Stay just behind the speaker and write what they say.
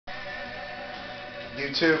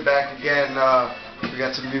YouTube, back again. We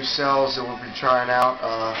got some new cells that we'll be trying out.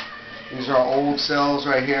 These are our old cells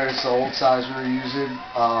right here. It's the old size we were using.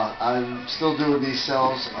 I'm still doing these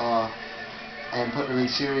cells and putting them in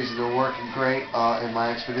series, and they're working great in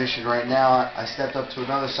my expedition right now. I stepped up to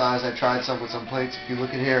another size. I tried some with some plates. If you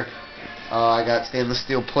look in here, I got stainless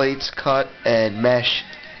steel plates cut and mesh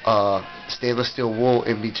stainless steel wool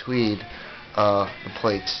in between the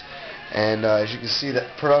plates. And as you can see, the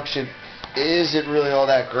production isn't really all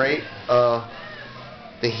that great.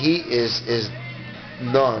 The heat is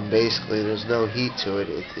none, basically. There's no heat to it.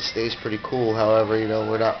 It stays pretty cool. However, you know,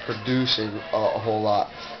 we're not producing a whole lot.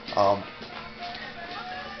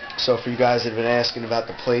 So for you guys that have been asking about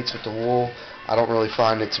the plates with the wool, I don't really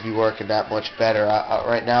find it to be working that much better.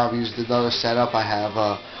 Right now I've used another setup. I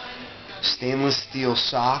have stainless steel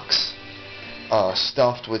socks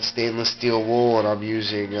stuffed with stainless steel wool, and I'm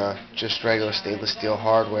using just regular stainless steel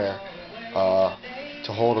hardware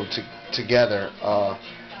to hold them together.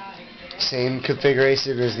 Same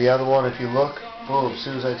configuration as the other one. If you look, boom, as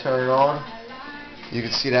soon as I turn it on, you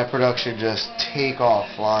can see that production just take off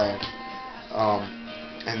flying.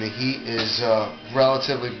 And the heat is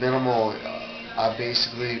relatively minimal. I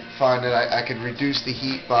basically find that I can reduce the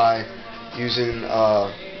heat by using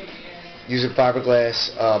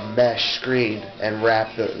fiberglass mesh screen and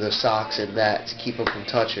wrap the socks in that to keep them from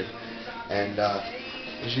touching. And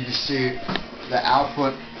as you can see, the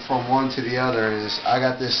output from one to the other is, I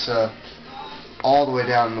got this all the way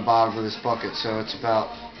down in the bottom of this bucket, so it's about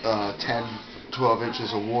 10-12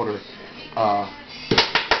 inches of water.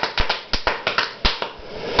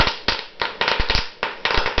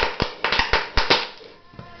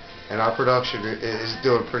 And our production is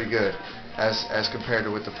doing pretty good as compared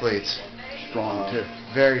to with the plates. Strong too.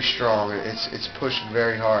 Very strong. It's pushing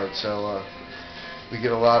very hard. So we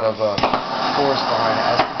get a lot of force behind it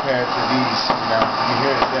as compared to these. You know, you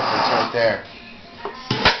hear the difference right there.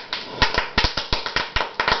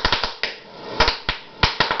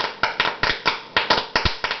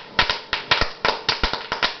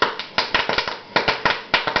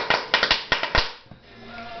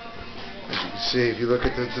 See, if you look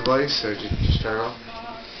at the device, so just turn it off.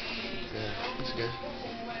 Yeah, it's good.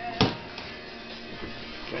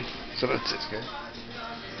 Okay, so that's it. It's good.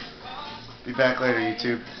 Be back later,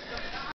 YouTube.